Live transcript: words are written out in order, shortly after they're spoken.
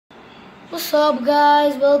What's up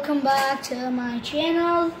guys, welcome back to my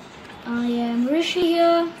channel. I am Rishi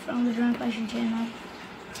here from the Drunk Fashion channel.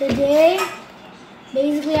 Today,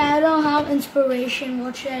 basically I don't have inspiration,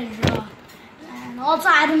 what should I draw? And also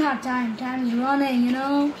I don't have time, time is running, you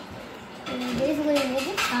know. Basically, what's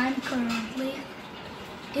the time currently?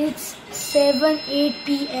 It's 7:08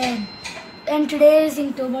 p.m. and today is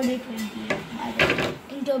Inktober day 20, by the way,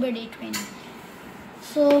 Inktober day 20.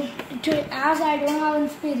 So, as I don't have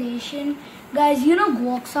inspiration, guys, you know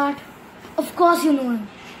Gawx art? Of course you know him.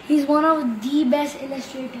 He's one of the best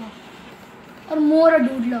illustrators. Or more a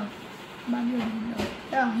doodler.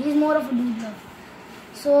 Yeah, he's more of a doodler.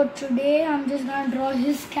 So today I'm just gonna draw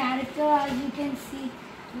his character, as you can see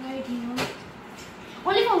right here.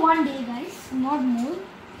 Only for one day, guys, not more.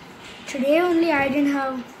 Today only I didn't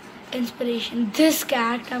have inspiration. This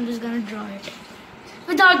cat, I'm just gonna draw it.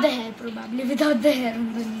 Without the hair, probably. Without the hair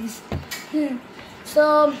on the knees.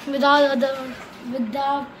 So, without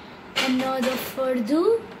another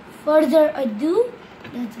further ado,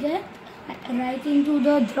 let's get right into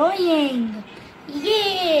the drawing.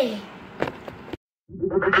 Yay!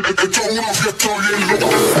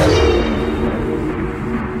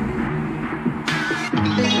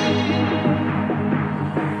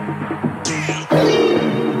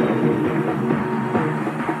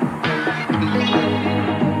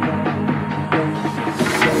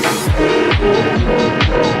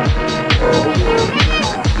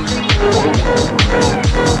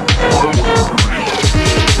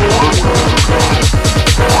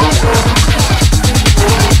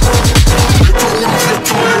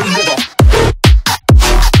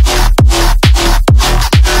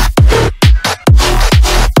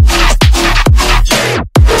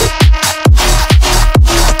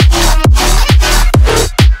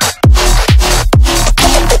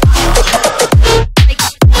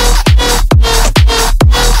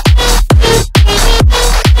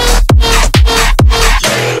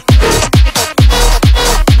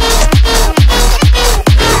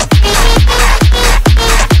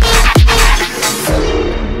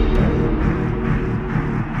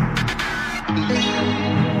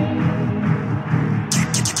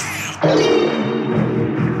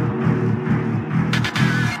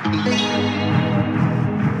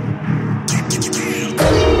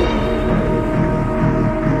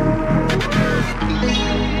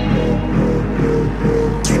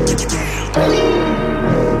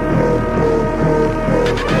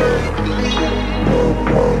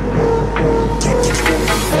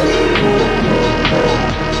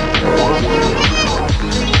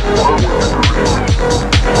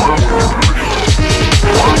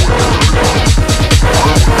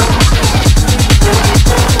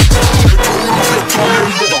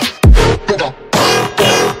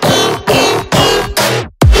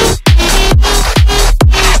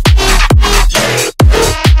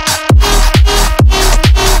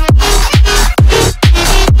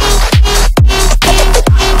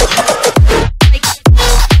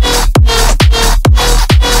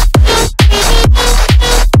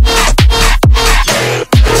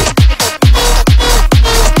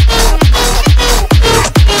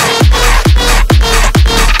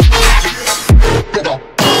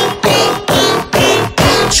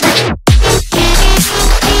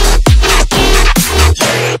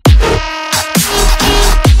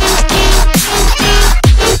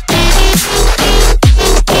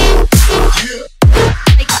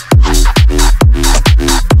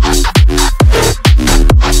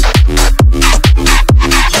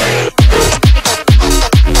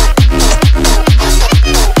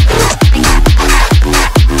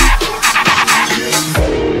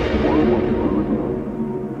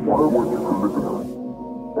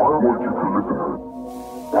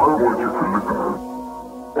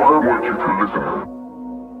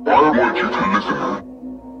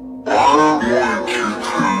 I want you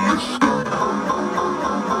to listen.